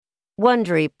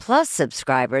Wondery Plus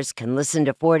subscribers can listen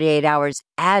to 48 Hours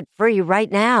ad-free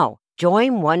right now.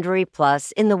 Join Wondery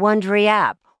Plus in the Wondery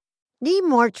app. Need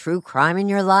more true crime in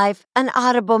your life? An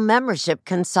Audible membership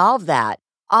can solve that.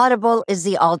 Audible is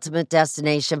the ultimate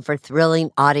destination for thrilling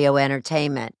audio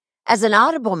entertainment. As an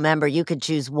Audible member, you can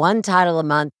choose one title a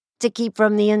month to keep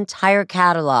from the entire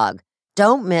catalog.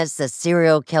 Don't miss The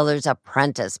Serial Killer's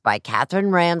Apprentice by Katherine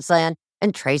Ramsland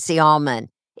and Tracy Ullman.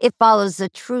 It follows the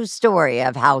true story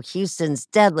of how Houston's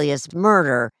deadliest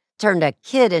murder turned a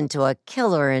kid into a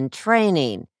killer in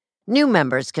training. New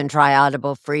members can try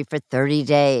Audible free for 30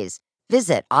 days.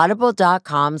 Visit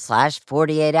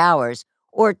audible.com/48 hours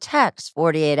or text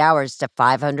 48 hours to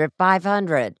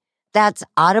 500-500. That's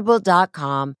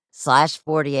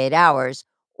audible.com/48 hours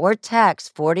or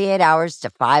text 48 hours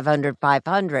to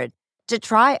 500-500 to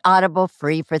try Audible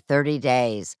free for 30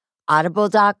 days.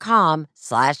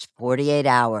 Audible.com/48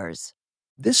 hours.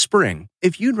 This spring,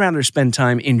 if you'd rather spend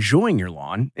time enjoying your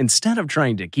lawn instead of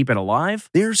trying to keep it alive,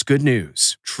 there's good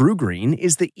news. True Green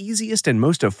is the easiest and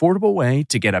most affordable way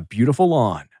to get a beautiful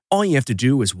lawn. All you have to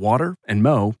do is water and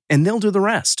mow, and they'll do the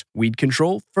rest. Weed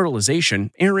control,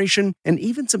 fertilization, aeration, and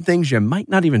even some things you might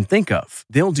not even think of.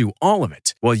 They'll do all of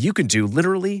it, while you can do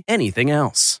literally anything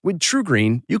else. With True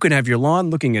Green, you can have your lawn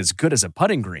looking as good as a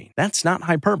putting green. That's not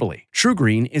hyperbole. True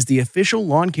Green is the official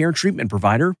lawn care treatment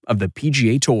provider of the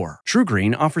PGA Tour. True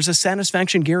Green offers a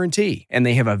satisfaction guarantee, and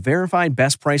they have a verified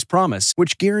best price promise,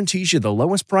 which guarantees you the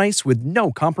lowest price with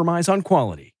no compromise on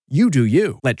quality. You do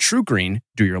you. Let True Green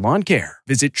do your lawn care.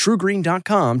 Visit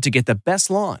TrueGreen.com to get the best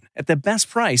lawn at the best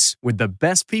price with the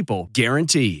best people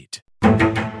guaranteed.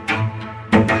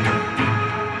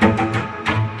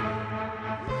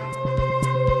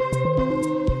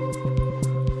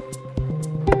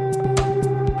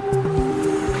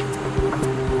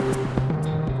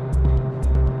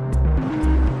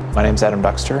 My name's Adam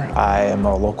Duxter. I am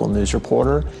a local news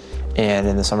reporter. And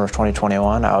in the summer of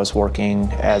 2021, I was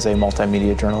working as a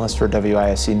multimedia journalist for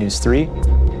WISC News 3,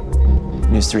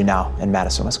 News 3 Now in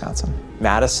Madison, Wisconsin.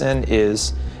 Madison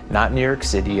is not New York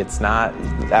City, it's not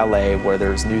LA where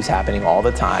there's news happening all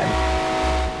the time.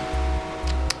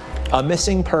 A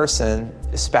missing person,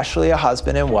 especially a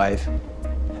husband and wife,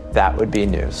 that would be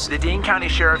news. The Dane County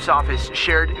Sheriff's Office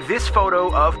shared this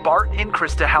photo of Bart and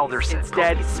Krista Helderson.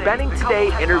 Instead, spending today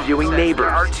interviewing neighbors. There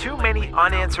are too many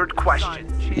unanswered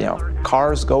questions. You know,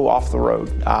 cars go off the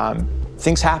road.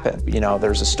 Things happen. You know,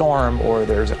 there's a storm or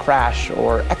there's a crash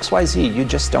or XYZ. You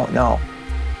just don't know.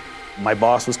 My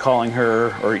boss was calling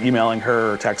her or emailing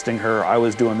her or texting her. I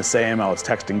was doing the same. I was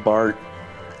texting Bart,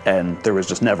 and there was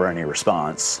just never any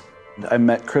response. I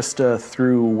met Krista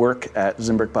through work at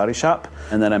Zimbrick Body Shop,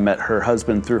 and then I met her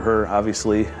husband through her,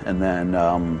 obviously, and then,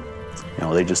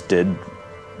 they just did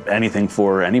anything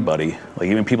for anybody, like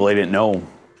even people they didn't know.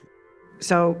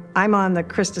 So I'm on the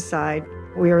Krista side.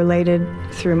 We are related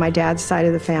through my dad's side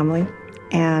of the family,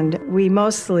 and we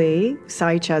mostly saw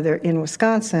each other in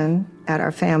Wisconsin at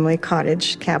our family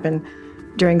cottage cabin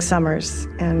during summers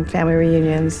and family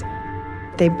reunions.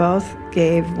 They both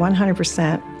gave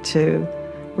 100% to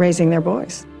raising their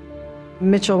boys.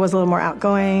 Mitchell was a little more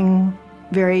outgoing,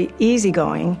 very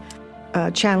easygoing.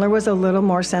 Chandler was a little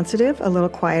more sensitive, a little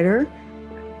quieter.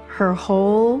 Her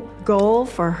whole goal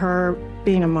for her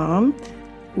being a mom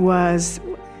was,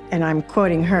 and I'm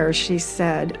quoting her, she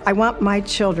said, "I want my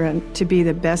children to be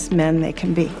the best men they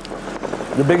can be."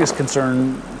 The biggest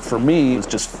concern for me is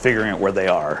just figuring out where they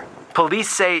are. Police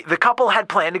say the couple had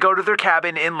planned to go to their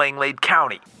cabin in Langlade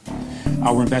County.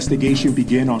 Our investigation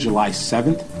began on July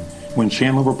 7th when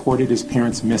Chandler reported his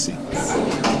parents missing.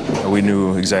 We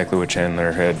knew exactly what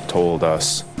Chandler had told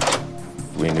us.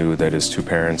 We knew that his two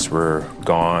parents were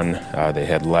gone. They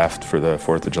had left for the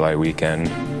 4th of July weekend,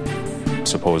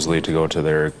 supposedly to go to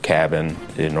their cabin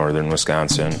in northern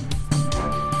Wisconsin.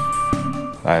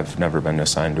 I've never been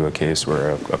assigned to a case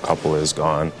where a couple is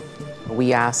gone.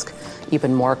 We ask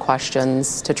even more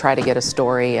questions to try to get a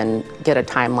story and get a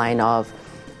timeline of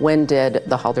when did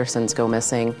the Heldersons go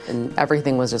missing? And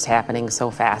everything was just happening so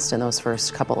fast in those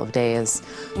first couple of days.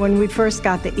 When we first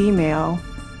got the email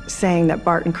saying that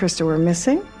Bart and Krista were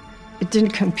missing, it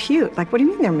didn't compute. Like, what do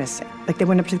you mean they're missing? Like, they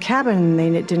went up to the cabin and they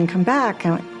didn't come back.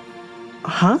 And I'm like,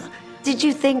 huh? Did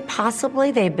you think possibly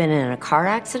they'd been in a car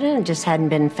accident and just hadn't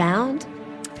been found?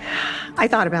 I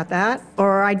thought about that.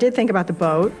 Or I did think about the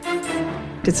boat.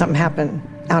 Did something happen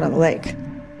out on the lake?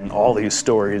 And all these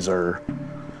stories are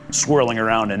swirling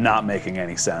around and not making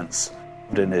any sense.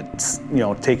 And it's,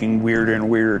 taking weirder and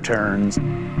weirder turns.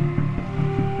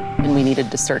 And we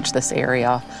needed to search this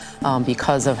area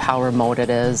because of how remote it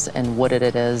is and wooded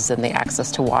it is and the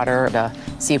access to water to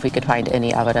see if we could find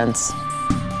any evidence.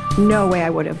 No way I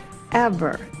would have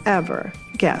ever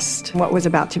guessed what was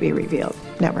about to be revealed.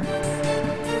 Never.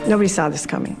 Nobody saw this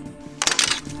coming.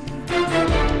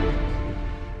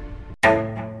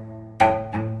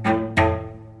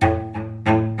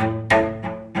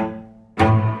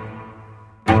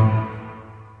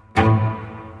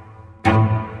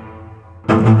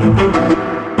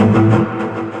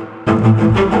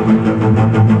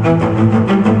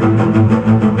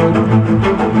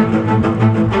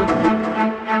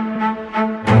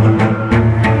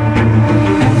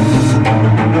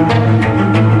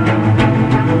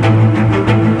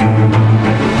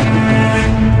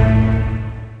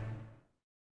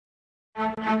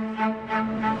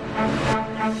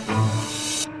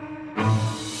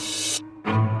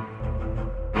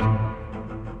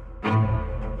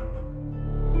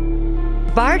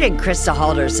 Bart and Krista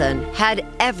Halderson had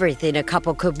everything a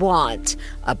couple could want: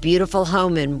 a beautiful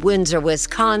home in Windsor,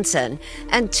 Wisconsin,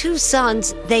 and 2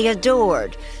 sons they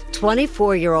adored,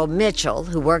 24-year-old Mitchell,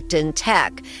 who worked in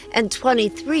tech, and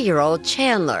 23-year-old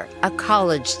Chandler, a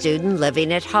college student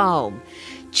living at home.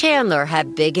 Chandler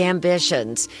had big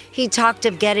ambitions. He talked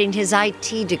of getting his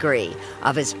IT degree,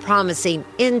 of his promising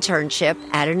internship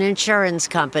at an insurance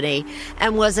company,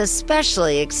 and was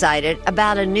especially excited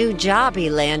about a new job he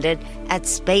landed at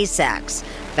SpaceX,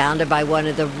 founded by one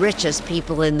of the richest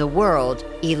people in the world,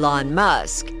 Elon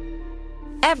Musk.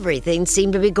 Everything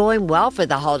seemed to be going well for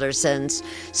the Haldersons.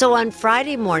 So on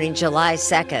Friday morning, July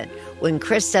 2nd, when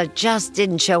Krista just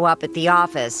didn't show up at the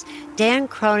office, Dan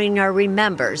Croninger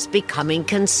remembers becoming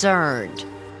concerned.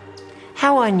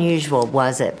 How unusual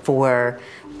was it for,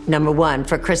 number one,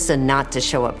 for Krista not to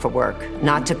show up for work,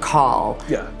 not to call,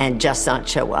 and just not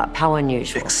show up? How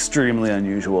unusual? Extremely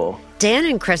unusual. Dan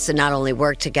and Krista not only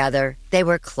worked together, they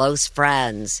were close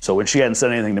friends. So when she hadn't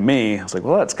said anything to me, I was like,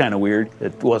 well, that's kind of weird.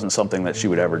 It wasn't something that she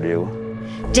would ever do.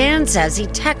 Dan says he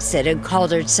texted and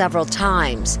called her several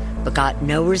times, but got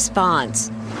no response.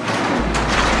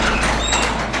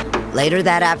 Later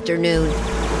that afternoon,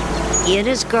 he and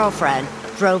his girlfriend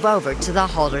drove over to the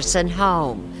Halderson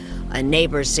home. A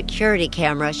neighbor's security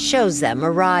camera shows them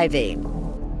arriving.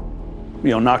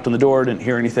 Knocked on the door, didn't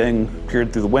hear anything,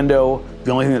 peered through the window.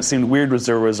 The only thing that seemed weird was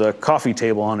there was a coffee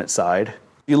table on its side.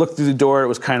 You looked through the door, it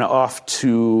was kind of off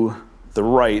to the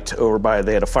right,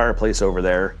 they had a fireplace over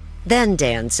there. Then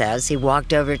Dan says he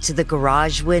walked over to the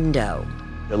garage window.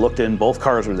 I looked in, both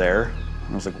cars were there.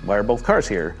 I was like, why are both cars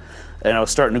here? And I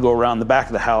was starting to go around the back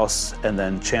of the house, and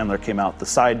then Chandler came out the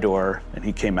side door, and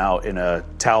he came out in a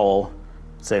towel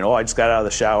saying, I just got out of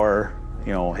the shower.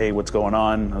 Hey, what's going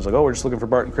on? I was like, we're just looking for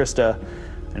Bart and Krista.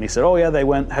 And he said, they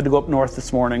had to go up north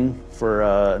this morning for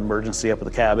an emergency up at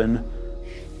the cabin.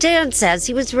 Dan says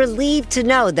he was relieved to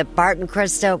know that Bart and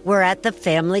Krista were at the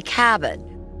family cabin.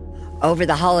 Over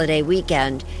the holiday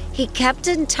weekend, he kept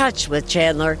in touch with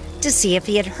Chandler to see if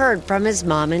he had heard from his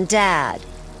mom and dad.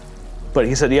 But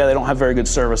he said, they don't have very good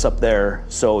service up there,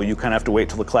 so you kind of have to wait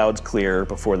till the clouds clear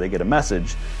before they get a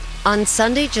message. On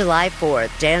Sunday, July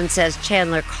 4th, Dan says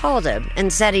Chandler called him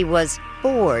and said he was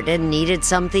bored and needed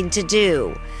something to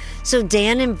do. So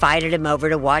Dan invited him over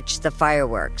to watch the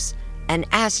fireworks and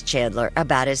asked Chandler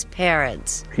about his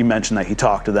parents. He mentioned that he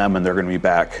talked to them and they're going to be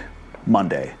back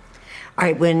Monday. All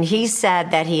right, when he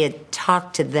said that he had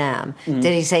talked to them,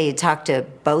 did he say he talked to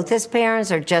both his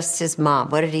parents or just his mom?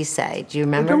 What did he say? Do you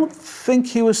remember? I don't think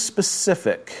he was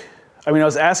specific. I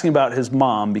was asking about his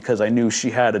mom because I knew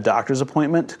she had a doctor's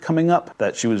appointment coming up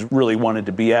that she was really wanted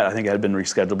to be at. I think it had been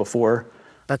rescheduled before.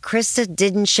 But Krista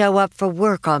didn't show up for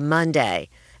work on Monday,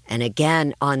 and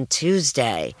again on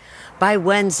Tuesday. By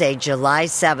Wednesday, July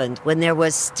 7th, when there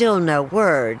was still no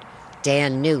word,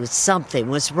 Dan knew something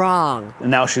was wrong. And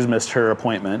now she's missed her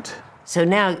appointment. So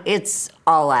now it's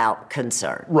all-out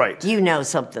concern. Right. You know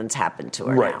something's happened to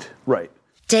her now. Right.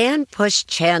 Dan pushed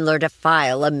Chandler to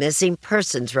file a missing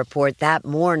persons report that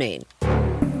morning.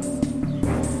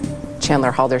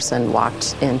 Chandler Halderson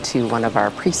walked into one of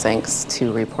our precincts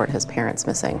to report his parents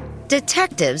missing.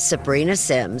 Detectives Sabrina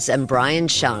Sims and Brian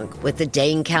Shunk with the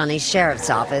Dane County Sheriff's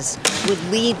Office would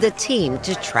lead the team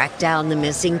to track down the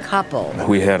missing couple.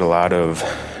 We had a lot of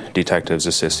detectives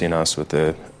assisting us with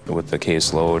the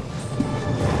caseload.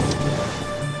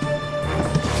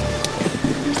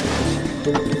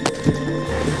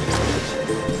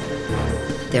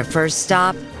 Their first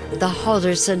stop, the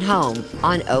Halderson home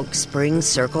on Oak Springs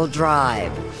Circle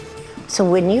Drive. So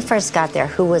when you first got there,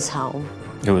 who was home?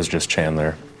 It was just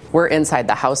Chandler. We're inside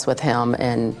the house with him,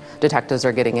 and detectives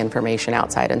are getting information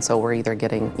outside, and so we're either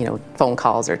getting, phone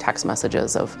calls or text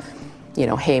messages of,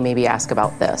 hey, maybe ask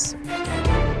about this.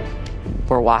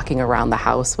 We're walking around the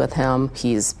house with him.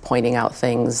 He's pointing out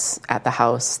things at the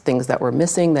house, things that were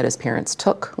missing that his parents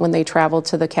took when they traveled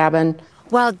to the cabin.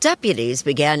 While deputies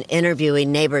began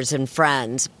interviewing neighbors and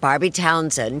friends, Barbie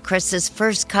Townsend, Krista's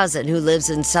first cousin who lives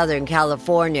in Southern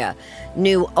California,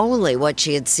 knew only what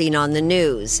she had seen on the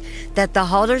news, that the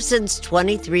Haldersons'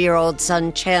 23-year-old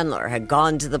son Chandler had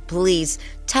gone to the police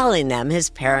telling them his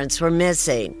parents were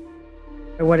missing.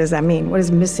 What does that mean? What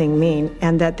does missing mean?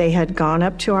 And that they had gone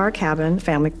up to our cabin,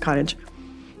 family cottage,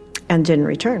 and didn't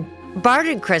return. Bart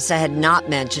and Krista had not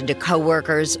mentioned to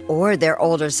coworkers or their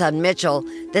older son Mitchell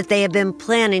that they had been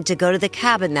planning to go to the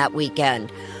cabin that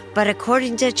weekend. But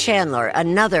according to Chandler,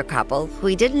 another couple, who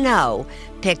he didn't know,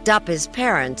 picked up his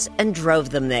parents and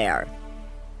drove them there.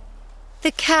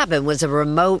 The cabin was a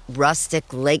remote, rustic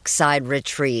lakeside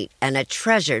retreat and a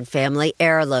treasured family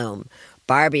heirloom.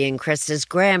 Barbie and Krista's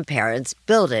grandparents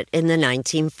built it in the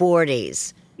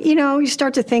 1940s. You know, you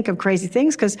start to think of crazy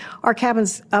things because our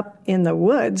cabin's up in the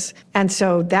woods. And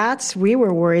so we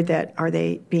were worried that, are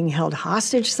they being held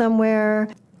hostage somewhere?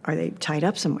 Are they tied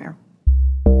up somewhere?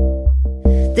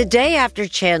 The day after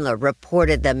Chandler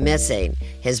reported them missing,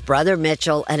 his brother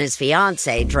Mitchell and his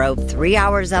fiancée drove 3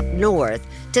 hours up north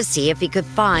to see if he could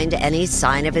find any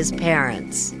sign of his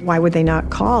parents. Why would they not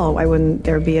call? Why wouldn't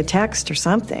there be a text or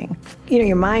something? You know,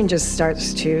 your mind just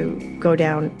starts to go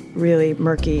down really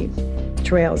murky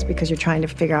trails because you're trying to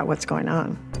figure out what's going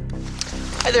on.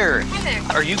 Hi there. Hi there.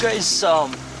 Are you guys,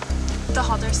 the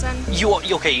Halderson? You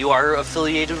are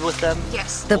affiliated with them?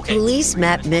 Yes. The police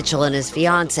met Mitchell and his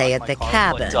fiancée at the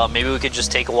cabin. But, maybe we could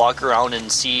just take a walk around and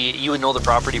see. You would know the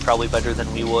property probably better than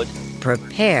we would.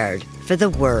 Prepared for the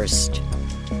worst.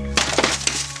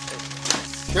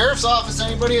 Sheriff's office,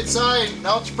 anybody inside?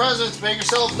 Announce your presence, make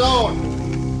yourselves known.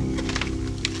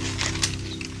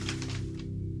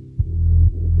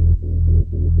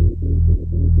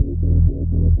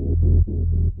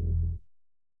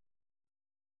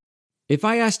 If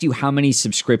I asked you how many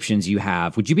subscriptions you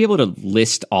have, would you be able to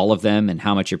list all of them and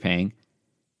how much you're paying?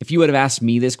 If you would have asked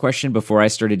me this question before I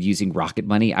started using Rocket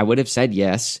Money, I would have said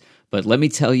yes, but let me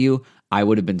tell you, I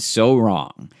would have been so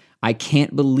wrong. I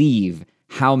can't believe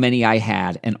how many I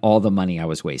had and all the money I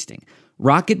was wasting.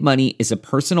 Rocket Money is a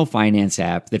personal finance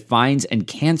app that finds and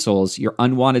cancels your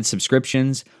unwanted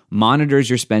subscriptions, monitors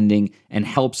your spending, and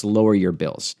helps lower your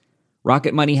bills.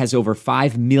 Rocket Money has over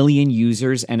 5 million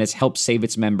users and has helped save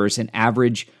its members an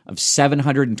average of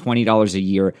 $720 a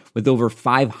year with over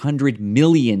 500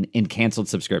 million in canceled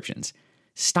subscriptions.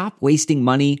 Stop wasting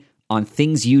money on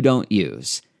things you don't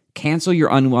use. Cancel your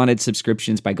unwanted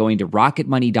subscriptions by going to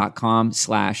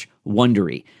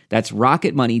rocketmoney.com/Wondery. That's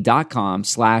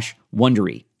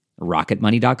rocketmoney.com/Wondery.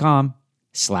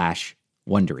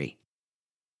 rocketmoney.com/Wondery.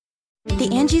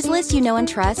 The Angie's List you know and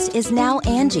trust is now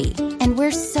Angie, and we're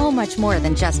so much more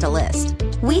than just a list.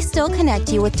 We still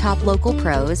connect you with top local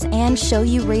pros and show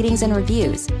you ratings and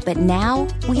reviews, but now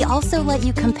we also let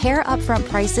you compare upfront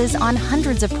prices on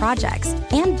hundreds of projects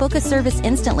and book a service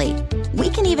instantly.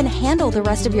 We can even handle the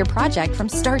rest of your project from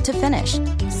start to finish.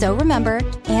 So remember,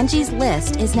 Angie's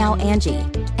List is now Angie,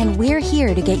 and we're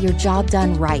here to get your job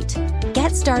done right.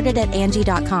 Get started at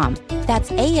Angie.com. That's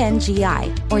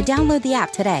ANGI, or download the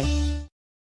app today.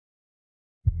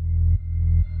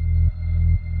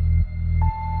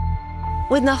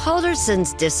 When the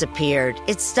Haldersons disappeared,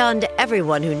 it stunned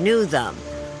everyone who knew them.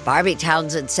 Barbie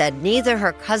Townsend said neither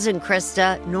her cousin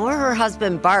Krista nor her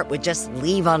husband Bart would just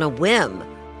leave on a whim.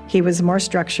 He was more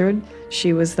structured.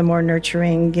 She was the more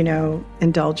nurturing,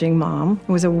 indulging mom.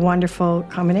 It was a wonderful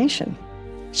combination.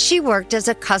 She worked as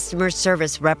a customer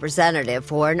service representative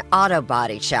for an auto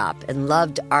body shop and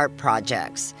loved art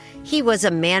projects. He was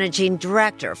a managing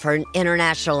director for an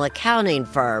international accounting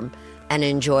firm and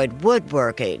enjoyed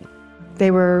woodworking. They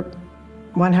were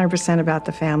 100% about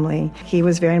the family. He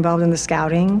was very involved in the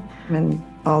scouting and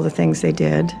all the things they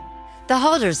did. The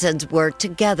Haldersons were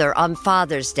together on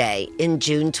Father's Day in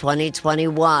June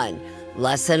 2021,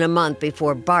 less than a month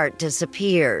before Bart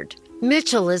disappeared.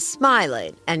 Mitchell is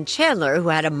smiling, and Chandler, who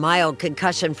had a mild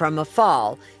concussion from a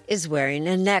fall, is wearing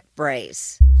a neck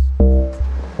brace.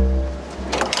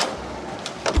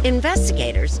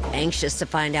 Investigators, anxious to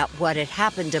find out what had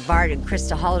happened to Bart and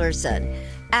Krista Halderson,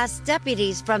 asked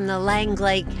deputies from the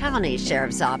Langley County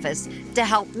Sheriff's Office to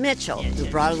help Mitchell, who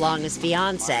brought along his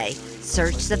fiancée,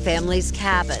 search the family's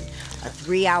cabin, a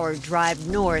 3-hour drive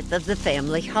north of the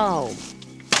family home.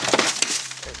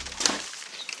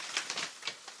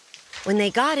 When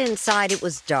they got inside, it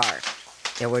was dark.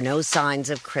 There were no signs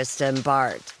of Krista and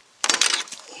Bart.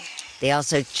 They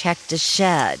also checked a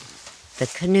shed. The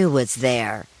canoe was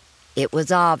there. It was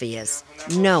obvious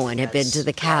no one had been to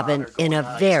the cabin in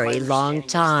a very long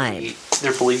time.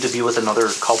 They're believed to be with another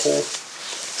couple?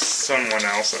 Someone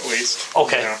else, at least.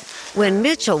 Okay. Yeah. When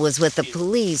Mitchell was with the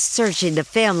police searching the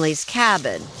family's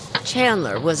cabin,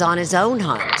 Chandler was on his own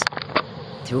hunt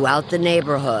throughout the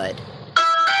neighborhood.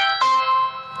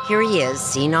 Here he is,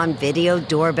 seen on video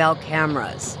doorbell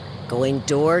cameras, going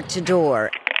door to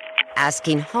door,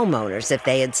 asking homeowners if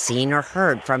they had seen or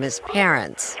heard from his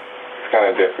parents. It's kind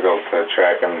of difficult to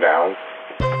track him down.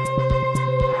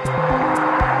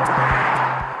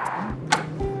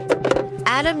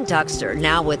 Adam Duxter,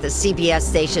 now with the CBS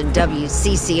station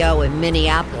WCCO in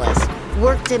Minneapolis,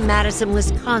 worked in Madison,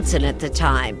 Wisconsin at the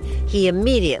time. He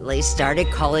immediately started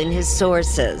calling his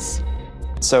sources.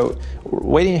 So we're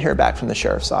waiting to hear back from the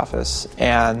sheriff's office.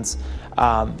 And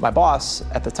my boss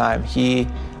at the time, he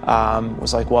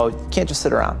was like, well, you can't just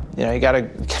sit around. You gotta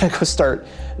go start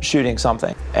shooting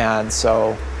something. And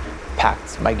so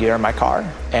packed my gear in my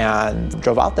car and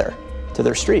drove out there to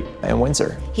their street in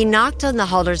Windsor. He knocked on the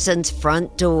Haldersons'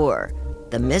 front door.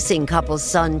 The missing couple's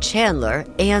son, Chandler,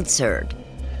 answered.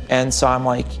 And so I'm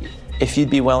like, if you'd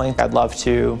be willing, I'd love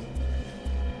to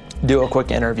do a quick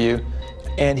interview.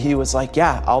 And he was like,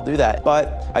 yeah, I'll do that.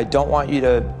 But I don't want you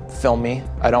to film me.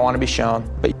 I don't want to be shown,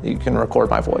 but you can record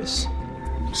my voice.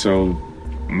 So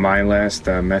my last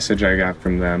message I got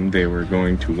from them, they were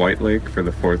going to White Lake for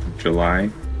the 4th of July.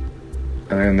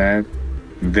 Other than that,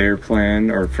 their plan,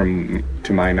 or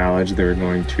to my knowledge, they were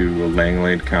going to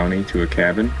Langlade County to a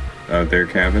cabin, their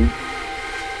cabin.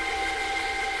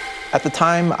 At the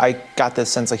time, I got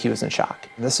this sense like he was in shock.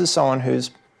 This is someone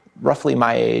who's roughly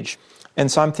my age. And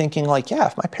so I'm thinking like, yeah,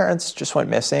 if my parents just went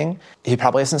missing, he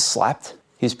probably hasn't slept.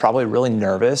 He's probably really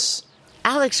nervous.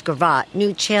 Alex Gravatt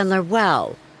knew Chandler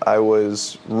well. I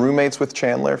was roommates with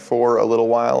Chandler for a little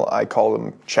while. I called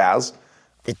him Chaz.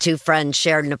 The two friends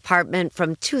shared an apartment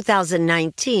from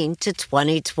 2019 to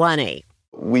 2020.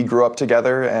 We grew up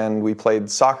together and we played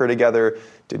soccer together,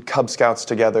 did Cub Scouts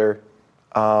together,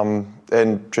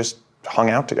 and just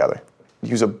hung out together.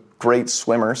 He was a great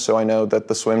swimmer, so I know that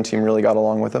the swim team really got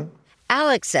along with him.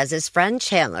 Alex says his friend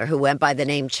Chandler, who went by the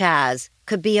name Chaz,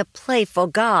 could be a playful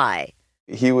guy.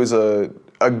 He was a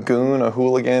goon, a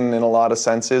hooligan in a lot of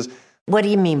senses. What do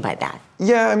you mean by that?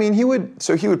 Yeah, I mean, he would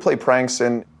play pranks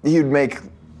and he would make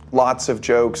lots of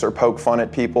jokes or poke fun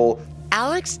at people.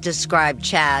 Alex described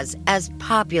Chaz as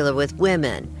popular with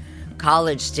women.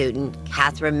 College student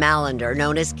Catherine Mallender,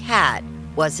 known as Kat,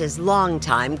 was his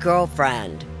longtime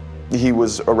girlfriend. He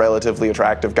was a relatively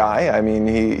attractive guy. I mean,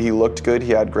 he looked good,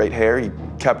 he had great hair, he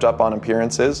kept up on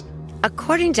appearances.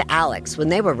 According to Alex, when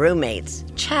they were roommates,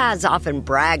 Chaz often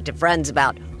bragged to friends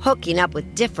about hooking up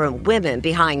with different women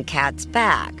behind Kat's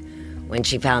back. When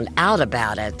she found out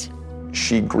about it,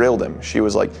 she grilled him. She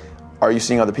was like, "Are you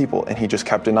seeing other people?" And he just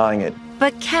kept denying it.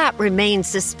 But Kat remained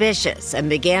suspicious and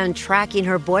began tracking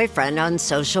her boyfriend on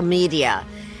social media.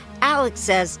 Alex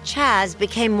says Chaz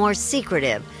became more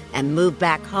secretive and moved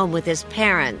back home with his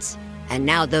parents. And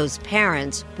now those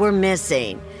parents were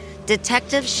missing.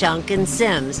 Detectives Shunk and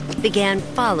Sims began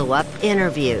follow-up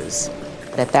interviews.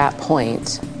 At that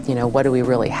point, what do we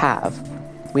really have?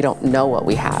 We don't know what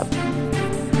we have.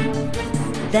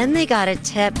 Then they got a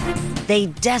tip they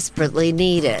desperately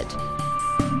needed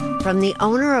from the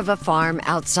owner of a farm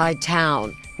outside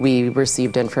town. We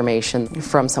received information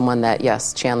from someone that,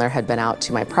 yes, Chandler had been out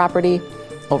to my property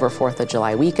over 4th of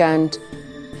July weekend.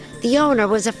 The owner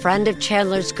was a friend of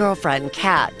Chandler's girlfriend,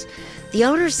 Kat. The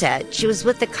owner said she was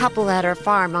with the couple at her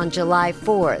farm on July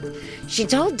 4th. She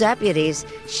told deputies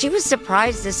she was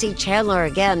surprised to see Chandler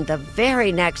again the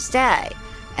very next day.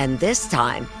 And this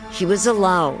time, he was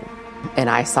alone.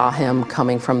 And I saw him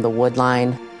coming from the wood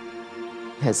line.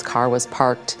 His car was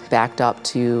parked, backed up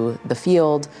to the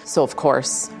field. So, of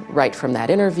course, right from that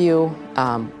interview,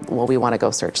 we want to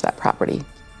go search that property.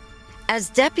 As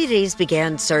deputies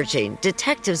began searching,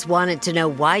 detectives wanted to know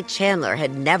why Chandler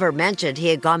had never mentioned he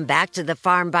had gone back to the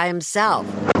farm by himself.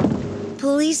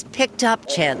 Police picked up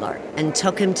Chandler and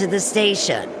took him to the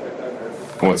station.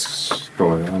 What's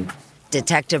going on?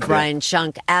 Detective Brian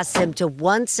Shunk asked him to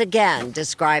once again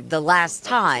describe the last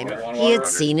time he had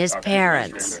seen his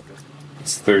parents.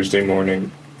 It's Thursday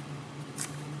morning.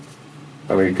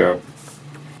 I wake up.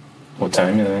 What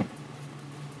time is it?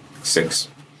 6.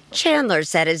 Chandler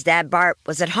said his dad Bart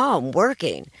was at home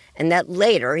working and that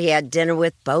later he had dinner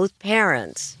with both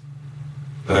parents.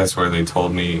 That's where they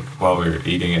told me while we were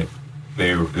eating it,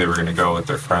 they were going to go with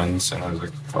their friends, and I was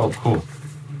like, oh, cool.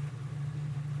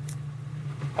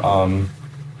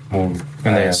 And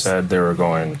they said they were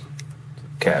going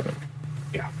cabin.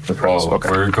 Yeah.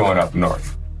 We're going up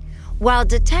north. While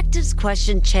detectives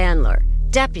questioned Chandler,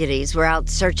 Deputies were out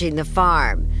searching the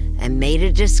farm and made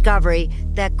a discovery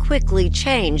that quickly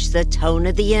changed the tone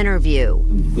of the interview.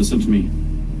 Listen to me.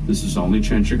 This is the only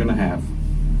chance you're going to have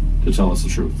to tell us the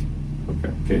truth.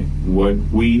 Okay.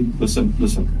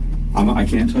 Listen. I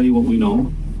can't tell you what we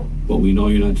know, but we know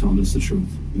you're not telling us the truth.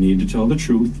 You need to tell the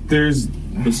truth.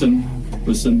 Listen.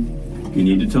 You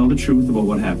need to tell the truth about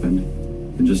what happened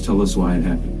and just tell us why it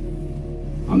happened.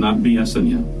 I'm not BSing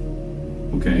you,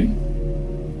 okay?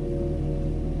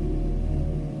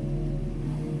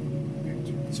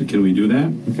 So can we do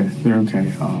that? Okay, you're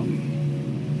okay.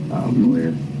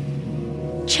 Lawyer.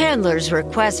 Chandler's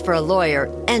request for a lawyer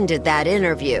ended that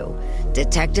interview.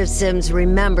 Detective Sims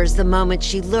remembers the moment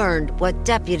she learned what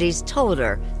deputies told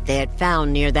her they had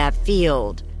found near that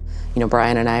field. You know,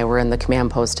 Brian and I were in the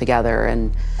command post together,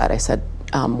 and I said,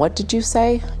 what did you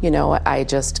say? You know, I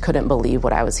just couldn't believe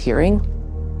what I was hearing.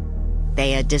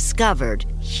 They had discovered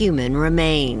human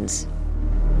remains.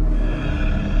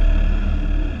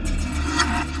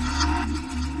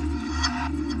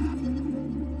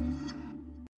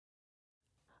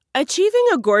 Achieving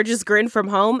a gorgeous grin from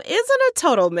home isn't a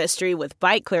total mystery with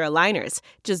Byte Clear aligners.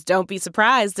 Just don't be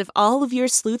surprised if all of your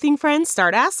sleuthing friends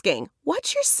start asking,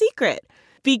 what's your secret?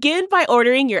 Begin by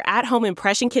ordering your at-home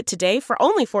impression kit today for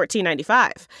only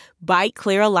 $14.95. Byte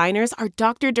Clear aligners are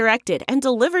doctor-directed and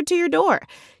delivered to your door.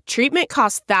 Treatment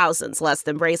costs thousands less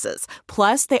than braces.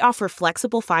 Plus, they offer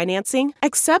flexible financing,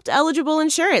 accept eligible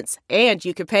insurance, and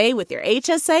you can pay with your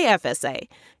HSA FSA.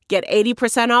 Get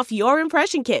 80% off your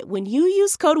impression kit when you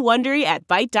use code WONDERY at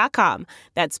Byte.com.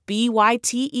 That's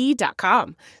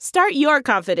BYTE.com. Start your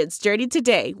confidence journey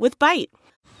today with Byte.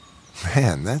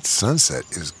 Man, that sunset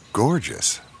is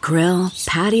gorgeous. Grill,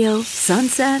 patio,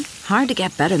 sunset. Hard to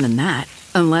get better than that.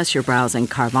 Unless you're browsing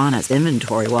Carvana's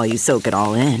inventory while you soak it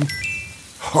all in.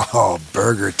 Oh,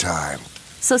 burger time.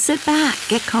 So sit back,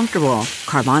 get comfortable.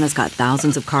 Carvana's got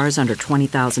thousands of cars under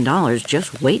 $20,000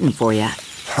 just waiting for you.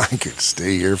 I could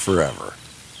stay here forever.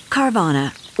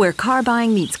 Carvana, where car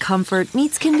buying meets comfort,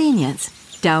 meets convenience.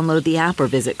 Download the app or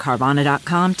visit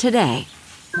Carvana.com today.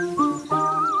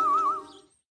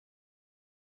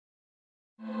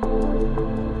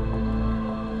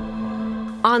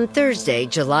 On Thursday,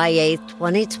 July 8,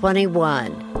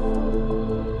 2021,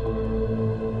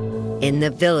 in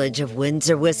the village of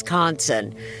Windsor,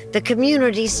 Wisconsin, the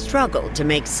community struggled to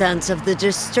make sense of the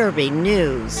disturbing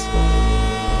news.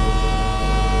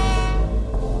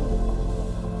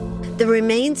 The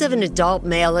remains of an adult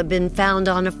male had been found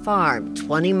on a farm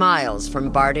 20 miles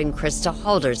from Bart and Krista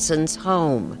Halderson's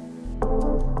home.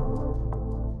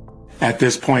 At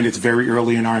this point, it's very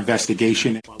early in our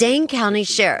investigation. Dane County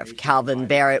Sheriff Calvin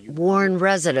Barrett warned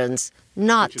residents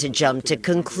not to jump to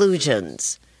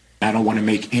conclusions. I don't want to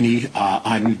make any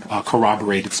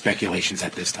uncorroborated speculations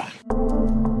at this time.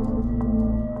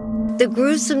 The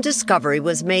gruesome discovery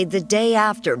was made the day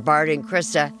after Bart and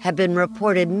Krista had been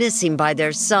reported missing by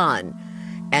their son,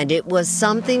 and it was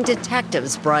something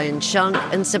detectives Brian Shunk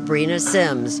and Sabrina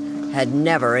Sims had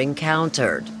never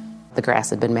encountered. The grass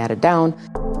had been matted down,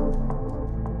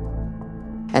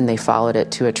 and they followed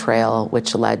it to a trail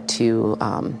which led to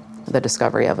the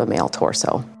discovery of a male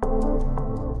torso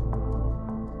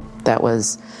that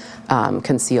was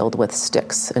concealed with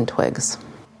sticks and twigs.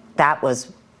 That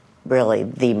was really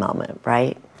the moment,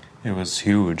 right? It was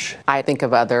huge. I think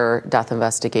of other death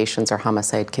investigations or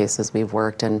homicide cases we've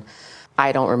worked, and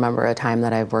I don't remember a time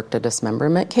that I've worked a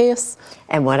dismemberment case.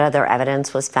 And what other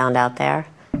evidence was found out there?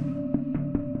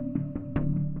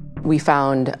 We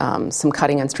found some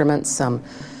cutting instruments,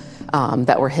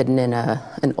 that were hidden in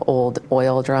an old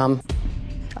oil drum,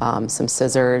 some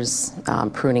scissors,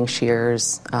 pruning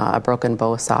shears, a broken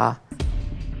bow saw.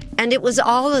 And it was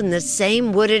all in the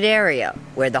same wooded area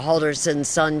where the Halderson's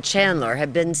son Chandler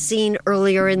had been seen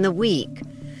earlier in the week.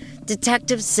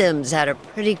 Detective Sims had a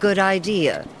pretty good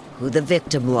idea who the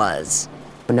victim was.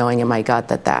 Knowing in my gut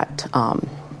that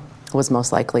was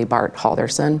most likely Bart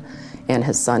Halderson, and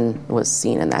his son was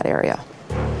seen in that area.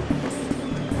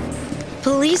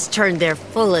 Police turned their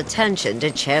full attention to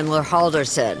Chandler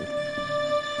Halderson.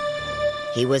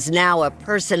 He was now a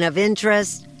person of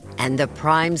interest and the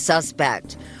prime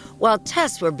suspect. While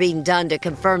tests were being done to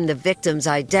confirm the victim's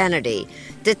identity,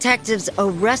 detectives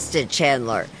arrested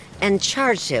Chandler and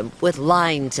charged him with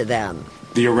lying to them.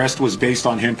 The arrest was based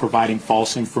on him providing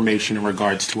false information in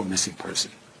regards to a missing person.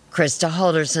 Krista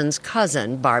Halderson's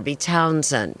cousin, Barbie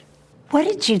Townsend. What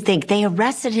did you think? They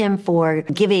arrested him for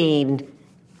giving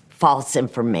false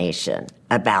information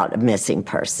about a missing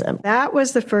person. That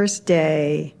was the first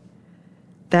day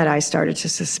that I started to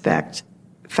suspect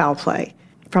foul play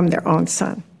from their own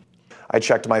son. I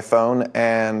checked my phone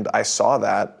and I saw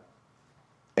that,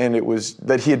 and it was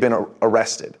that he had been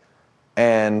arrested.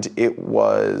 And it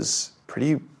was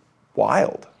pretty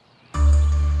wild.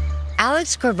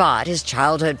 Alex Cravat, his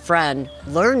childhood friend,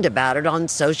 learned about it on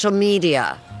social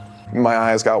media. My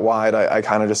eyes got wide. I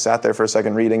kind of just sat there for a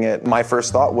second reading it. My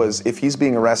first thought was, if he's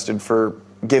being arrested for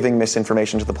giving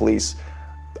misinformation to the police,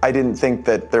 I didn't think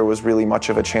that there was really much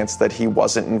of a chance that he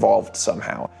wasn't involved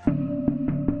somehow.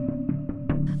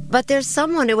 But there's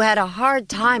someone who had a hard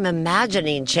time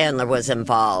imagining Chandler was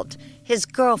involved. His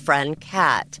girlfriend,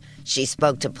 Kat. She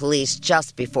spoke to police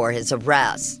just before his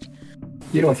arrest.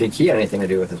 You don't think he had anything to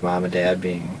do with his mom and dad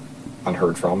being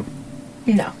unheard from?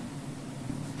 No.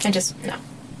 No.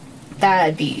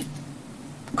 That'd be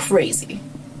crazy.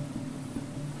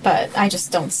 But I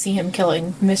just don't see him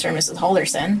killing Mr. and Mrs.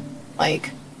 Halderson.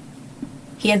 Like,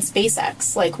 he had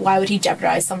SpaceX. Like, why would he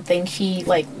jeopardize something he,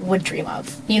 like, would dream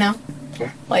of, you know?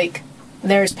 Yeah. Like,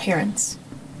 they're his parents.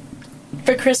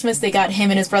 For Christmas, they got him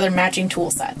and his brother matching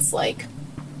tool sets. Like,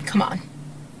 come on.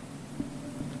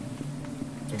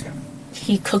 Okay.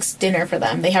 He cooks dinner for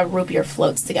them. They have root beer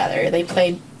floats together. They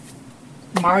play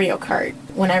Mario Kart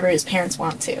whenever his parents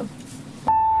want to.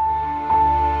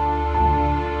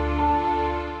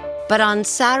 But on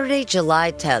Saturday,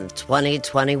 July 10th,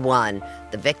 2021,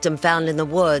 the victim found in the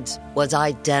woods was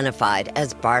identified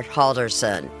as Bart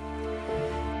Halderson.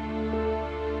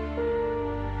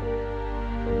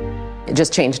 It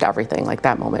just changed everything. Like,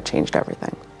 that moment changed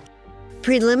everything.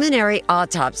 Preliminary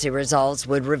autopsy results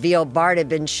would reveal Bart had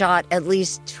been shot at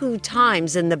least 2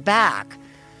 times in the back.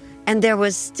 And there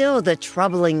was still the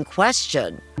troubling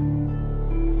question.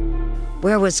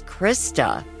 Where was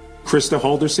Krista? Krista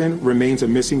Halderson remains a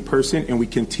missing person, and we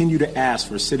continue to ask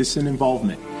for citizen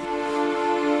involvement.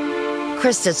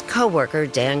 Krista's coworker,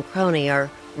 Dan Cronier,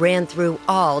 ran through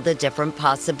all the different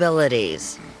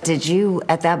possibilities. Did you,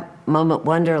 at that moment,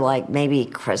 wonder, like, maybe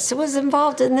Krista was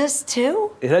involved in this,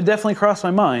 too? It had definitely crossed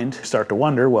my mind. Start to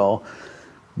wonder, well,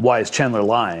 why is Chandler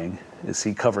lying? Is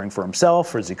he covering for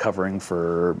himself, or is he covering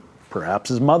for perhaps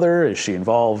his mother? Is she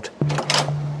involved?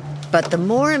 But the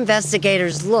more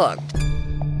investigators looked,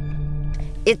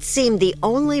 it seemed the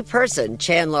only person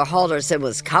Chandler Halderson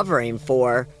was covering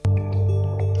for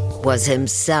was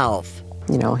himself.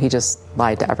 You know, he just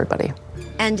lied to everybody.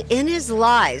 And in his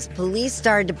lies, police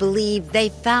started to believe they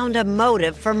found a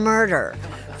motive for murder.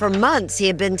 For months, he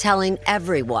had been telling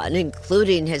everyone,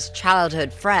 including his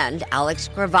childhood friend, Alex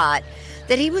Cravat,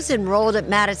 that he was enrolled at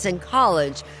Madison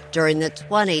College during the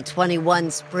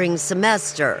 2021 spring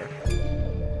semester.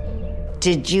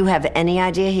 Did you have any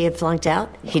idea he had flunked out?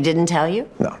 He didn't tell you?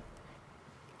 No.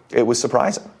 It was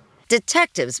surprising.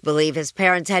 Detectives believe his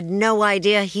parents had no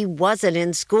idea he wasn't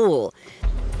in school.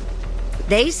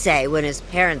 They say when his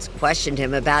parents questioned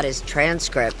him about his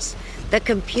transcripts, the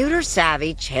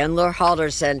computer-savvy Chandler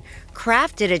Halderson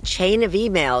crafted a chain of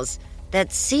emails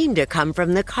that seemed to come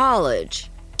from the college.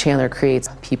 Chandler creates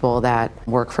people that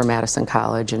work for Madison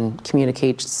College and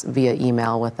communicates via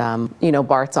email with them. You know,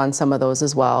 Bart's on some of those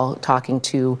as well, talking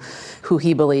to who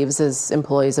he believes is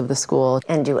employees of the school.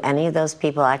 And do any of those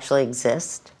people actually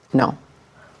exist? No.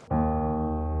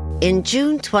 In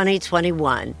June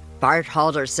 2021, Bart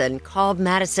Halderson called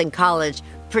Madison College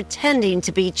pretending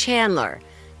to be Chandler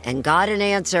and got an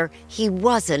answer he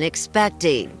wasn't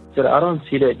expecting. Said, I don't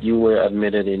see that you were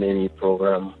admitted in any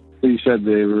program. You said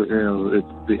they were, it's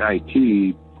the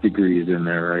IT degrees in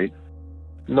there, right?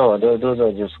 No, those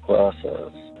are just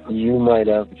classes. You might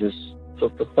have just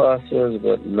took the classes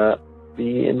but not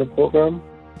be in the program.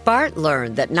 Bart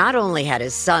learned that not only had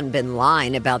his son been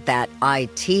lying about that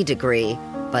IT degree,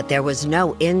 but there was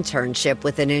no internship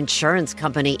with an insurance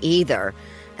company either.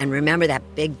 And remember that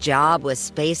big job with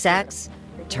SpaceX?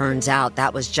 Turns out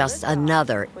that was just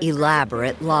another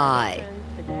elaborate lie.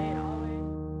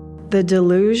 The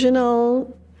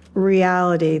delusional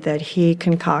reality that he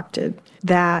concocted,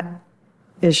 that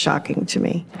is shocking to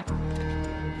me.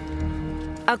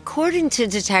 According to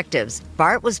detectives,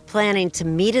 Bart was planning to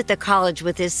meet at the college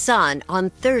with his son on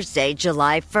Thursday,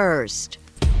 July 1st.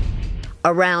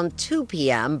 Around 2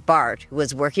 p.m., Bart, who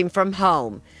was working from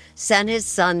home, sent his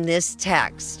son this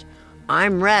text: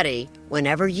 "I'm ready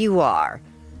whenever you are."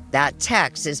 That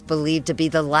text is believed to be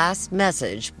the last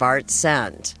message Bart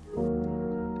sent.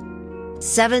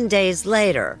 7 days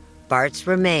later, Bart's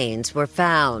remains were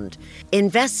found.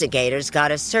 Investigators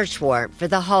got a search warrant for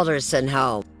the Halderson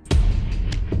home.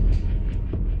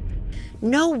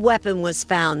 No weapon was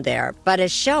found there, but a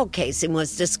shell casing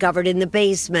was discovered in the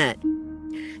basement.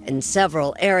 And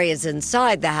several areas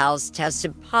inside the house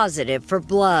tested positive for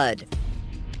blood.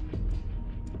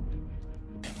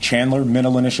 Chandler,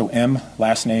 middle initial M,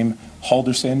 last name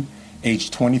Halderson, age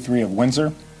 23 of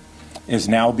Windsor. is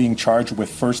now being charged with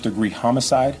first-degree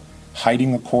homicide,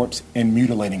 hiding a corpse, and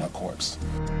mutilating a corpse.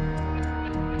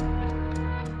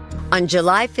 On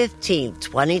July 15,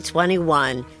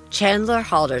 2021, Chandler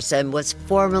Halderson was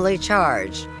formally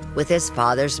charged with his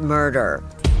father's murder.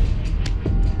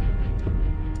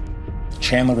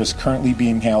 Chandler is currently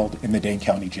being held in the Dane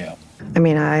County Jail. I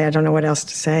mean, I don't know what else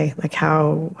to say. Like,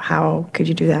 how could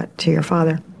you do that to your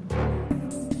father?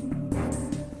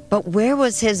 But where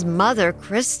was his mother,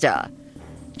 Krista?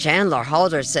 Chandler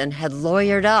Halderson had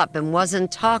lawyered up and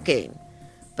wasn't talking,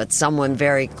 but someone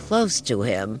very close to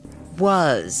him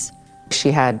was.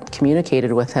 She had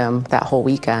communicated with him that whole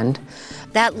weekend.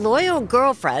 That loyal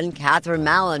girlfriend, Catherine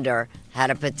Mallender, had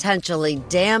a potentially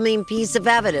damning piece of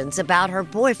evidence about her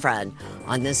boyfriend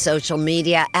on the social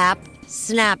media app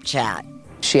Snapchat.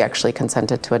 She actually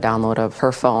consented to a download of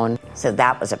her phone. So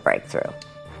that was a breakthrough.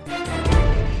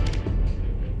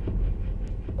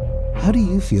 How do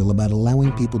you feel about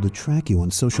allowing people to track you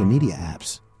on social media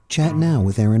apps? Chat now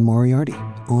with Erin Moriarty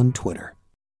on Twitter.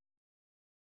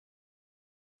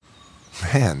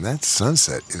 Man, that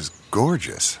sunset is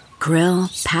gorgeous.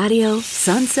 Grill, patio,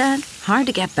 sunset. Hard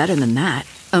to get better than that.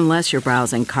 Unless you're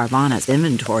browsing Carvana's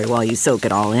inventory while you soak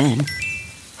it all in.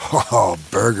 Oh,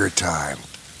 burger time.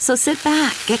 So sit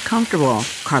back, get comfortable.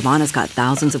 Carvana's got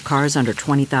thousands of cars under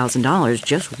 $20,000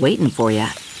 just waiting for you.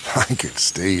 I could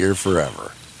stay here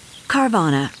forever.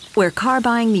 Carvana, where car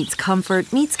buying meets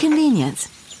comfort meets convenience.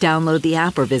 Download the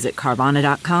app or visit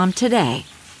Carvana.com today.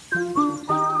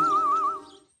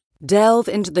 Delve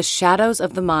into the shadows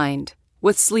of the mind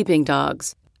with Sleeping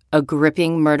Dogs, a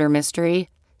gripping murder mystery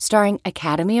starring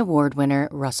Academy Award winner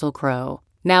Russell Crowe.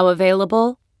 Now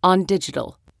available on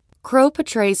digital. Crowe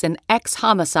portrays an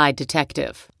ex-homicide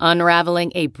detective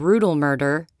unraveling a brutal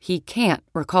murder he can't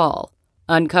recall.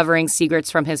 Uncovering secrets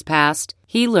from his past,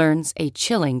 he learns a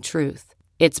chilling truth.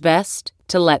 It's best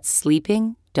to let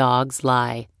sleeping dogs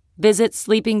lie. Visit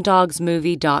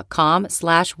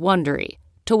sleepingdogsmovie.com/Wondery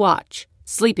to watch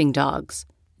Sleeping Dogs,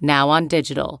 now on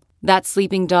digital. That's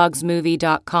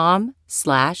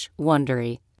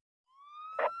sleepingdogsmovie.com/Wondery.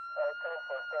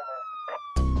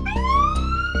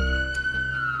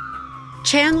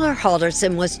 Chandler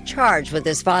Halderson was charged with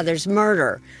his father's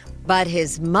murder, but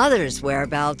his mother's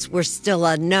whereabouts were still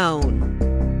unknown.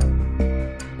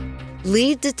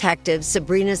 Lead detectives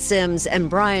Sabrina Sims and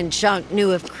Brian Shunk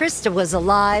knew if Krista was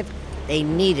alive, they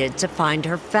needed to find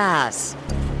her fast.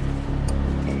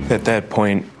 At that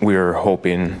point, we were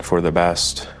hoping for the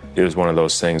best. It was one of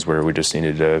those things where we just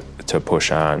needed to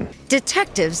push on.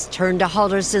 Detectives turned to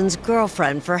Halderson's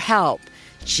girlfriend for help.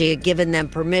 She had given them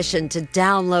permission to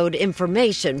download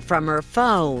information from her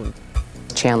phone.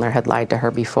 Chandler had lied to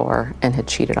her before and had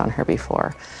cheated on her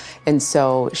before. And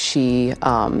so she,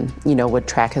 would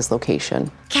track his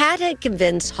location. Kat had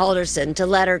convinced Halderson to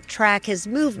let her track his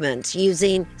movements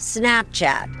using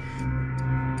Snapchat,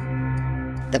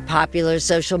 the popular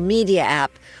social media app,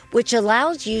 which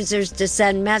allows users to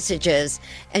send messages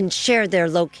and share their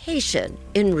location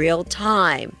in real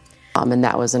time. And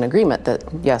that was an agreement that,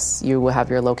 yes, you will have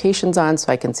your locations on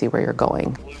so I can see where you're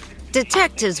going.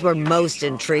 Detectives were most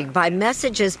intrigued by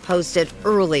messages posted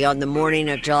early on the morning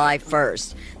of July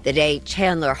 1st, the day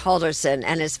Chandler Halderson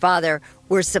and his father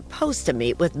were supposed to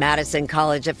meet with Madison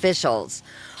College officials.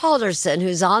 Halderson,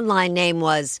 whose online name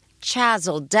was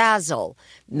Chazzle Dazzle,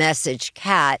 messaged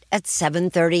Kat at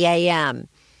 7:30 a.m.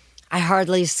 I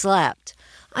hardly slept.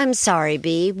 I'm sorry,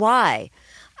 B. Why?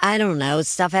 I don't know.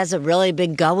 Stuff hasn't really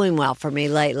been going well for me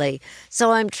lately,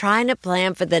 so I'm trying to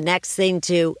plan for the next thing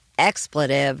to,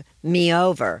 expletive, me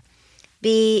over.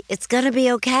 B, it's gonna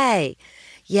be okay.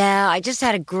 Yeah, I just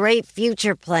had a great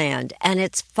future planned, and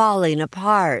it's falling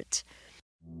apart.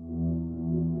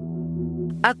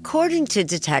 According to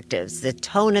detectives, the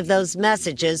tone of those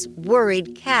messages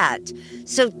worried Kat.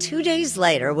 So 2 days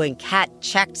later, when Kat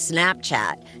checked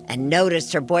Snapchat and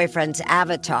noticed her boyfriend's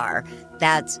avatar,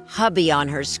 that's hubby on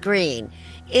her screen,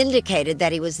 indicated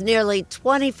that he was nearly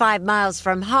 25 miles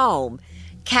from home,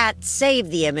 Kat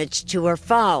saved the image to her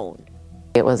phone.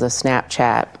 It was a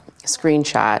Snapchat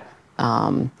screenshot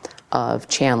of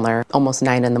Chandler, almost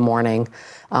 9 a.m,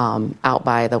 out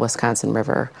by the Wisconsin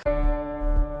River.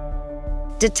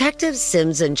 Detectives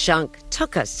Sims and Shunk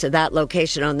took us to that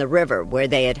location on the river where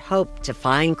they had hoped to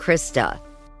find Krista.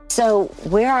 So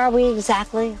where are we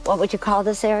exactly? What would you call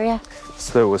this area?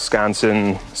 It's the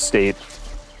Wisconsin State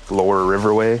Lower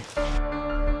Riverway.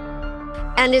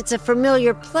 And it's a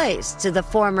familiar place to the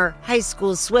former high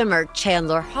school swimmer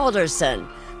Chandler Halderson,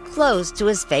 close to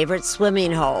his favorite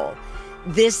swimming hole.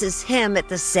 This is him at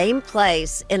the same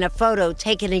place in a photo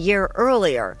taken a year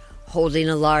earlier, holding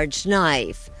a large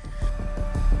knife.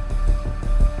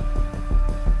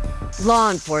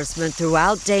 Law enforcement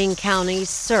throughout Dane County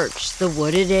searched the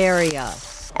wooded area.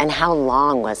 And how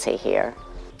long was he here?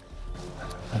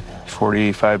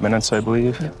 45 minutes, I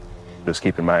believe. Yep. Just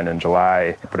keep in mind in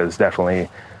July, but it's definitely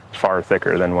far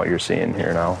thicker than what you're seeing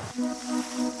here now.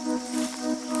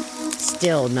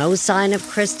 Still no sign of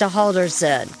Krista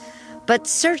Halderson, but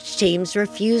search teams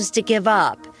refused to give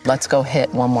up. Let's go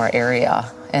hit one more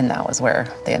area, and that was where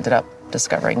they ended up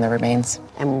discovering the remains.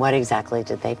 And what exactly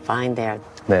did they find there?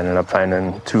 They ended up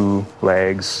finding 2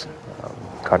 legs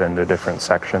cut into different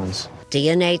sections.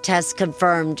 DNA tests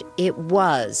confirmed it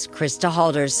was Krista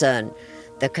Halderson,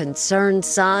 the concerned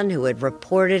son who had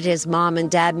reported his mom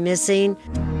and dad missing,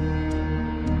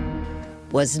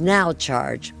 was now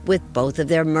charged with both of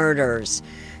their murders.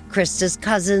 Krista's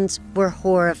cousins were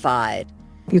horrified.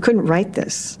 You couldn't write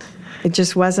this. It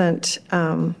just wasn't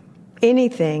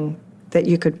anything that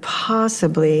you could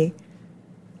possibly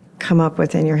come up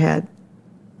with in your head.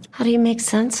 How do you make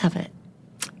sense of it?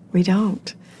 We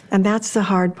don't. And that's the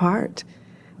hard part.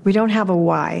 We don't have a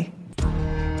why.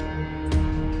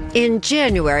 In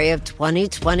January of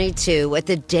 2022, at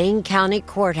the Dane County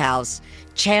Courthouse,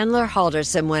 Chandler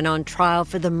Halderson went on trial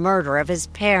for the murder of his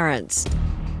parents.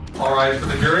 All right, for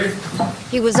the jury.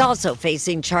 He was also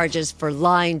facing charges for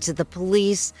lying to the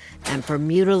police and for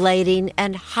mutilating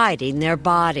and hiding their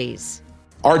bodies.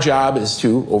 Our job is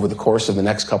to, over the course of the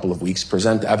next couple of weeks,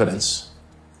 present evidence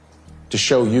to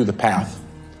show you the path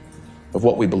of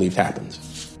what we believe happened.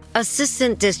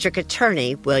 Assistant District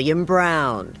Attorney William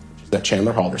Brown. That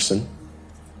Chandler Halderson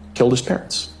killed his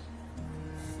parents,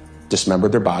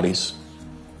 dismembered their bodies,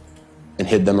 and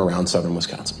hid them around southern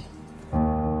Wisconsin.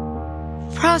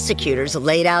 Prosecutors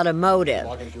laid out a motive.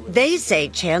 They say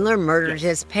Chandler murdered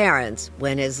his parents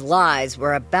when his lies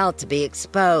were about to be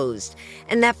exposed,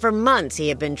 and that for months he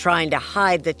had been trying to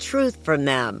hide the truth from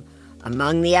them.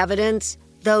 Among the evidence,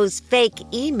 those fake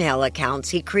email accounts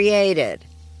he created.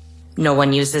 No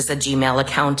one uses a Gmail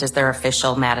account as their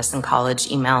official Madison College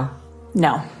email.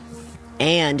 No.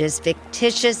 And his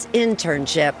fictitious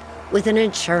internship with an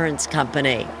insurance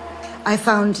company. I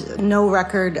found no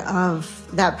record of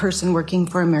that person working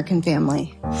for American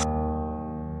Family.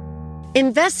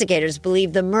 Investigators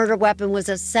believe the murder weapon was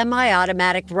a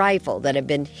semi-automatic rifle that had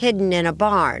been hidden in a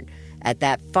barn at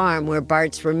that farm where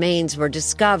Bart's remains were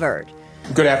discovered.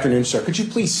 Good afternoon, sir. Could you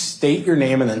please state your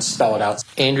name and then spell it out?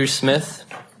 Andrew Smith.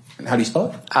 And how do you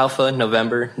spell it? Alpha,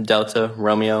 November, Delta,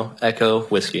 Romeo, Echo,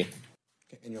 Whiskey.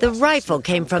 The rifle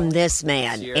came from this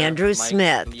man, Andrew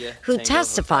Smith, who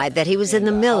testified that he was in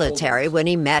the military when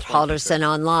he met Halderson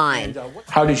online.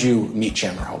 How did you meet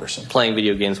Chandler Halderson? Playing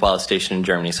video games while I was stationed in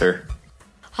Germany, sir.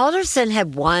 Halderson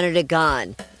had wanted a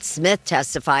gun. Smith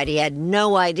testified he had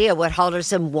no idea what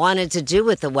Halderson wanted to do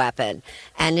with the weapon.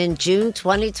 And in June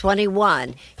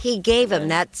 2021, he gave him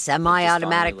that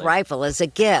semi-automatic rifle as a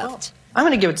gift. I'm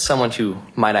going to give it to someone who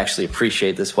might actually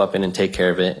appreciate this weapon and take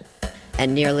care of it.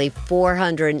 And nearly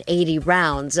 480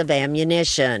 rounds of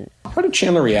ammunition. How did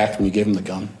Chandler react when you gave him the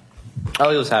gun? Oh,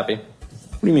 he was happy.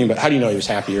 What do you mean? But how do you know he was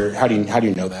happy? Or how do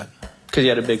you know that? Because he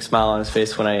had a big smile on his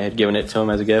face when I had given it to him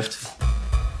as a gift.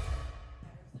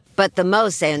 But the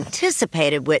most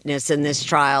anticipated witness in this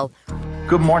trial,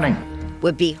 Good morning.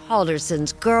 would be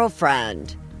Halderson's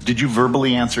girlfriend. Did you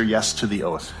verbally answer yes to the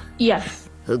oath? Yes.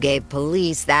 Who gave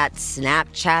police that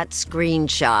Snapchat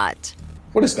screenshot.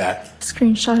 What is that?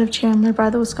 Screenshot of Chandler by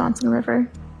the Wisconsin River.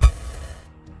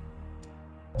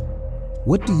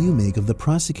 What do you make of the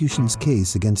prosecution's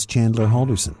case against Chandler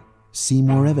Halderson? See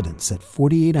more evidence at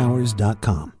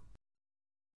 48hours.com.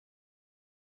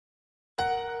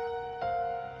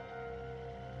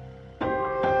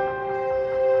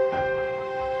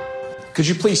 Could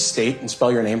you please state and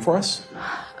spell your name for us?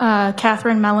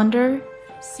 Catherine Melander.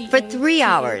 For 3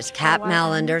 hours, Kat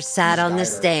Melander sat on the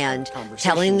stand,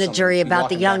 telling the jury about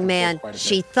the young man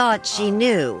she thought she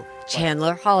knew,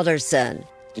 Chandler Halderson.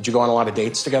 Did you go on a lot of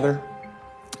dates together?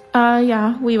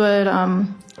 Yeah, we would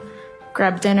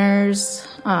grab dinners,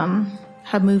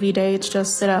 have movie dates,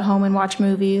 just sit at home and watch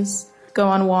movies, go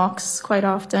on walks quite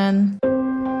often.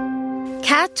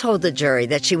 Kat told the jury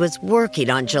that she was working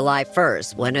on July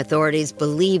 1st when authorities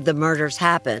believed the murders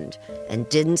happened and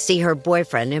didn't see her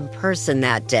boyfriend in person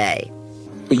that day.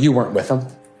 But you weren't with him?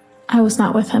 I was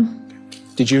not with him.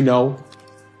 Did you know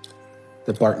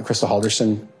that Bart and Krista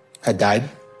Halderson had died?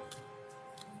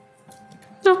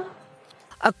 No.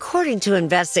 According to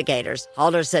investigators,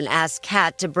 Halderson asked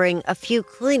Kat to bring a few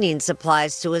cleaning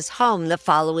supplies to his home the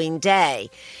following day.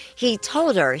 He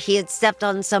told her he had stepped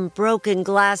on some broken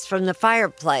glass from the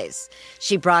fireplace.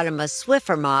 She brought him a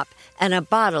Swiffer mop and a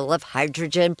bottle of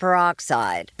hydrogen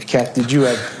peroxide. Kat, did you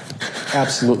have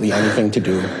absolutely anything to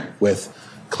do with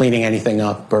cleaning anything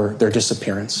up or their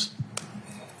disappearance.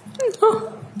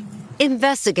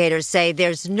 Investigators say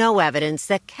there's no evidence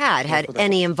that Kat had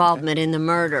any involvement in the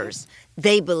murders.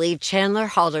 They believe Chandler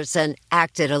Halderson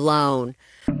acted alone.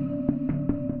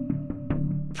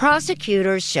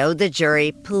 Prosecutors showed the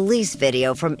jury police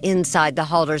video from inside the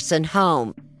Halderson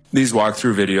home. These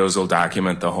walkthrough videos will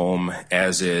document the home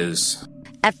as is.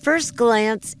 At first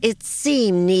glance, it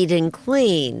seemed neat and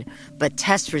clean, but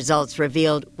test results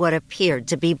revealed what appeared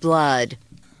to be blood.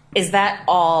 Is that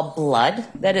all blood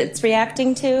that it's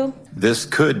reacting to? This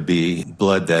could be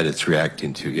blood that it's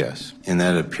reacting to, yes. And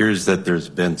that appears that there's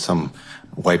been some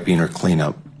wiping or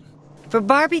cleanup. For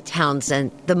Barbie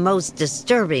Townsend, the most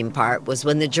disturbing part was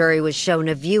when the jury was shown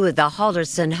a view of the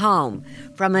Halderson home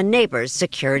from a neighbor's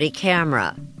security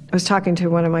camera. I was talking to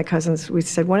one of my cousins. We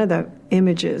said one of the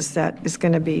images that is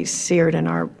going to be seared in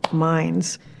our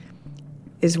minds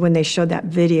is when they showed that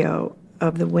video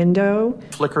of the window.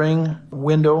 Flickering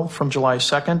window from July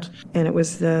 2nd. And it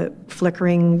was the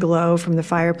flickering glow from the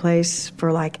fireplace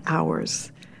for like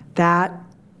hours. That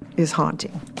is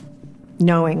haunting,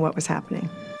 knowing what was happening.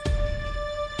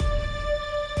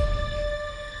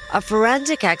 A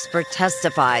forensic expert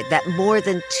testified that more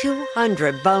than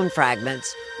 200 bone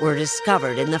fragments were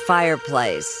discovered in the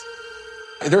fireplace.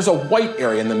 There's a white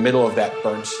area in the middle of that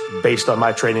burnt. Based on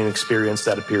my training experience,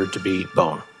 that appeared to be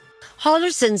bone.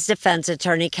 Halderson's defense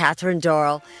attorney, Catherine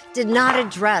Doral, did not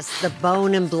address the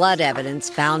bone and blood evidence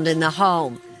found in the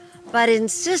home, but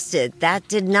insisted that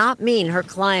did not mean her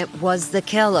client was the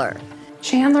killer.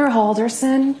 Chandler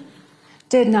Halderson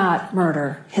did not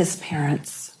murder his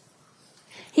parents.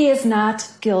 He is not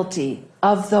guilty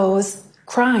of those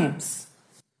crimes.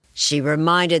 She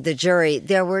reminded the jury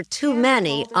there were too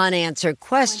many unanswered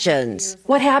questions.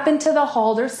 What happened to the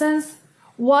Haldersons?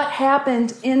 What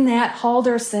happened in that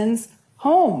Halderson's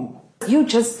home? You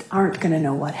just aren't going to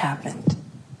know what happened.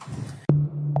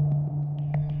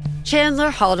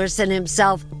 Chandler Halderson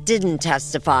himself didn't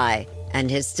testify,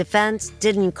 and his defense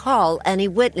didn't call any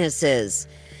witnesses.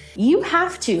 You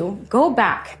have to go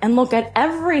back and look at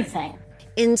everything.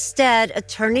 Instead,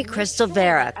 attorney Crystal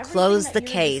Vera closed the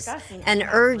case and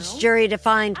urged jury to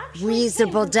find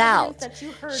reasonable doubt.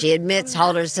 She admits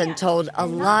Halderson told a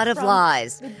lot of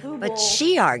lies, but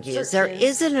she argues there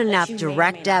isn't enough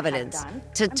direct evidence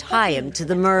to tie him to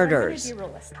the murders.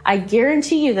 I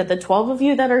guarantee you that the 12 of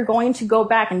you that are going to go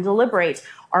back and deliberate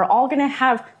are all going to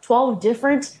have 12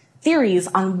 different theories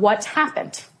on what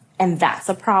happened, and that's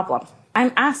a problem.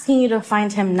 I'm asking you to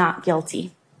find him not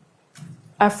guilty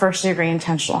of first-degree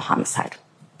intentional homicide.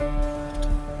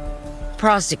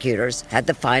 Prosecutors had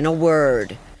the final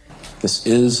word. This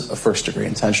is a first-degree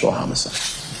intentional homicide.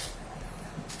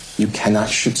 You cannot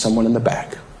shoot someone in the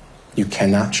back. You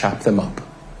cannot chop them up.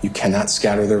 You cannot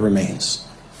scatter their remains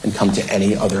and come to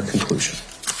any other conclusion.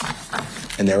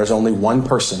 And there is only one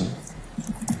person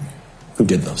who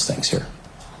did those things here,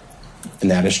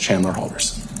 and that is Chandler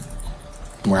Halderson.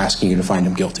 And we're asking you to find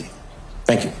him guilty.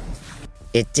 Thank you.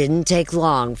 It didn't take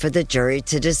long for the jury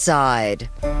to decide.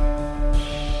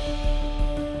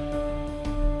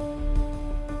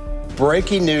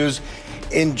 Breaking news.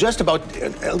 In just about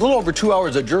a little over 2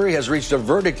 hours, a jury has reached a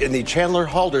verdict in the Chandler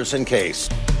Halderson case.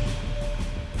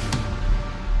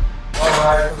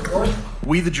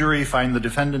 We, the jury, find the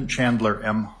defendant Chandler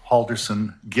M.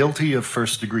 Halderson guilty of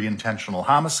first-degree intentional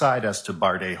homicide as to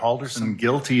Barday Halderson,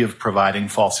 guilty of providing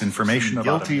false information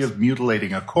about guilty of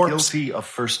mutilating a corpse, guilty of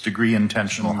first-degree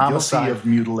intentional homicide, guilty of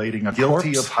mutilating a corpse,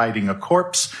 guilty of hiding a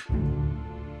corpse.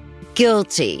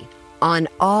 Guilty on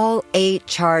all 8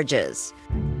 charges.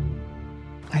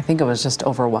 I think it was just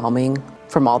overwhelming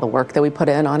from all the work that we put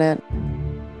in on it.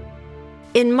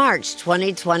 In March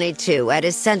 2022, at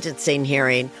his sentencing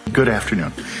hearing, Good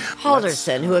afternoon.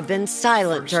 Halderson, who had been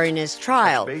silent during his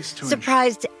trial,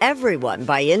 surprised everyone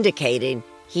by indicating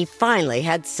he finally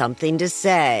had something to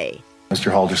say. Mr.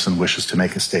 Halderson wishes to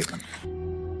make a statement.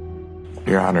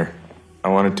 Your Honor, I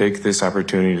want to take this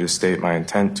opportunity to state my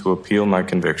intent to appeal my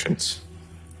convictions.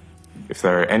 If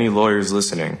there are any lawyers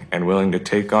listening and willing to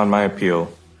take on my appeal,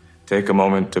 take a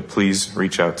moment to please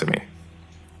reach out to me.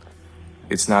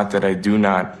 It's not that I do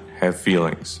not have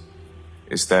feelings.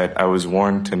 It's that I was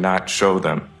warned to not show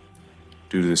them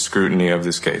due to the scrutiny of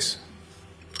this case.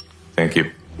 Thank you.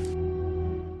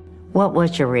 What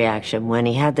was your reaction when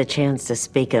he had the chance to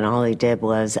speak and all he did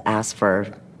was ask for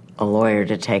a lawyer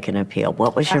to take an appeal?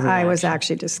 What was your reaction? I was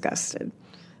actually disgusted.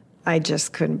 I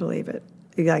just couldn't believe it.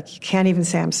 Like, you can't even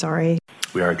say I'm sorry.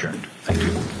 We are adjourned. Thank you.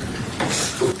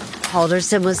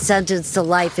 Halderson was sentenced to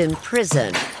life in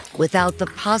prison without the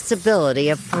possibility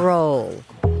of parole.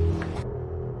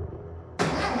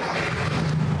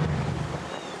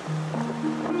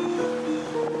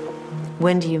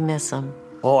 When do you miss them?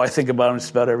 Oh, I think about them just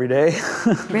about every day.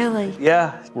 Really?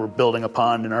 Yeah. We're building a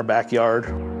pond in our backyard.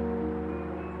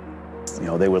 You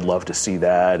know, they would love to see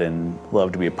that and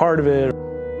love to be a part of it.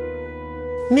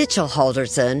 Mitchell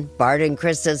Halderson, Bart and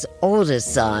Krista's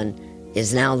oldest son,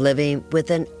 is now living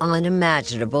with an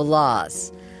unimaginable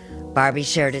loss. Barbie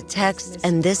shared a text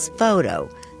and this photo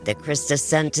that Krista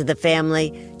sent to the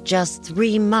family just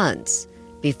 3 months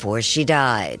before she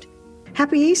died.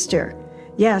 Happy Easter.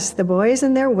 Yes, the boys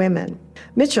and their women.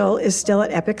 Mitchell is still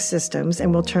at Epic Systems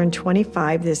and will turn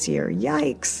 25 this year.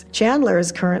 Yikes. Chandler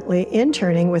is currently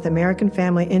interning with American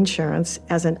Family Insurance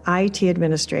as an IT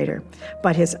administrator,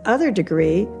 but his other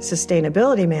degree,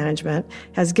 sustainability management,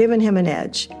 has given him an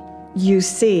edge. You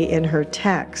see in her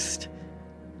text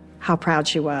how proud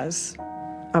she was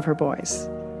of her boys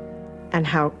and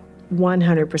how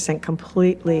 100%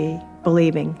 completely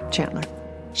believing Chandler.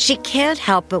 She can't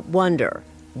help but wonder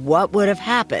what would have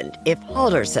happened if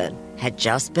Halderson had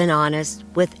just been honest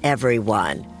with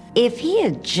everyone. If he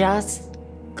had just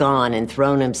gone and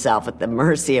thrown himself at the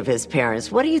mercy of his parents,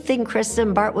 what do you think Krista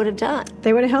and Bart would have done?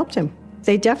 They would have helped him.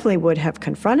 They definitely would have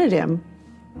confronted him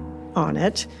on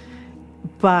it,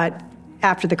 but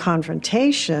after the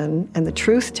confrontation and the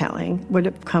truth-telling would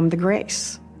have come the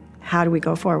grace. How do we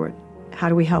go forward? How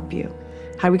do we help you?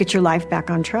 How do we get your life back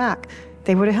on track?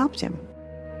 They would have helped him.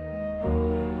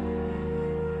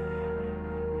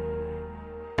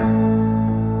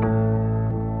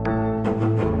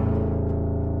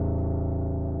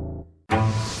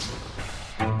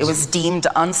 It was deemed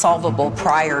unsolvable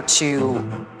prior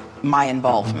to my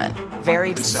involvement.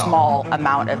 Very small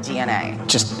amount of DNA.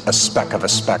 Just a speck of a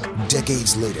speck.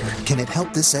 Decades later, can it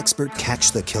help this expert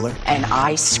catch the killer? And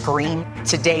I scream,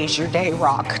 today's your day,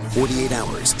 Rock. 48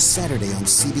 Hours, Saturday on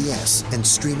CBS and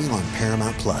streaming on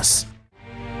Paramount+.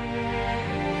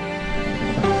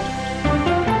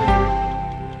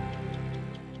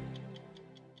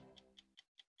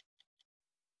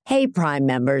 Hey, Prime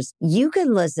members, you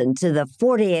can listen to the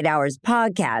 48 Hours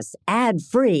podcast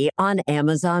ad-free on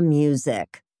Amazon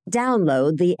Music.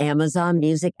 Download the Amazon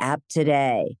Music app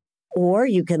today. Or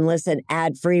you can listen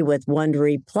ad-free with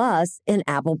Wondery Plus in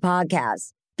Apple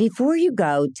Podcasts. Before you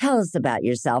go, tell us about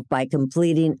yourself by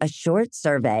completing a short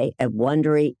survey at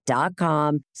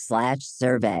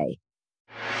Wondery.com/survey.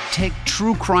 Take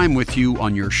true crime with you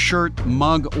on your shirt,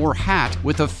 mug, or hat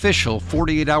with official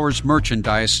 48 Hours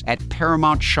merchandise at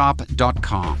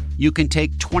ParamountShop.com. You can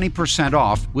take 20%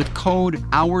 off with code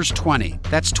HOURS20.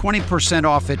 That's 20%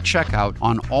 off at checkout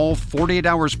on all 48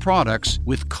 Hours products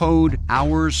with code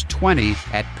HOURS20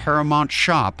 at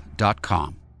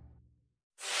ParamountShop.com.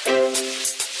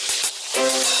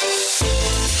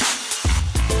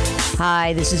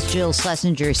 Hi, this is Jill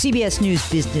Schlesinger, CBS News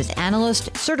business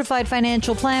analyst, certified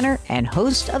financial planner, and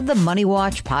host of the Money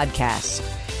Watch podcast.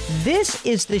 This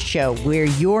is the show where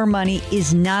your money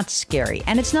is not scary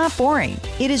and it's not boring.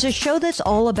 It is a show that's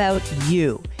all about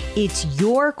you. It's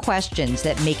your questions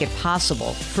that make it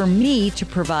possible for me to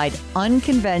provide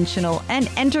unconventional and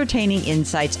entertaining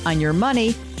insights on your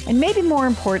money and maybe more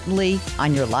importantly,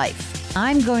 on your life.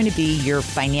 I'm going to be your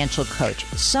financial coach,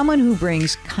 someone who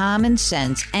brings common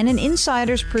sense and an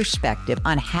insider's perspective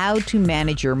on how to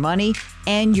manage your money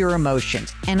and your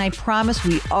emotions. And I promise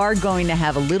we are going to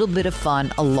have a little bit of fun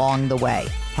along the way.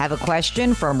 Have a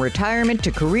question from retirement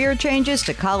to career changes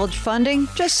to college funding?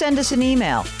 Just send us an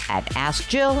email at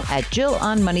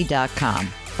askjill@jillonmoney.com.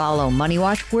 Follow Money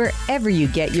Watch wherever you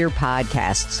get your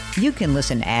podcasts. You can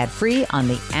listen ad-free on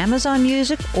the Amazon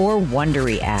Music or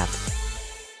Wondery app.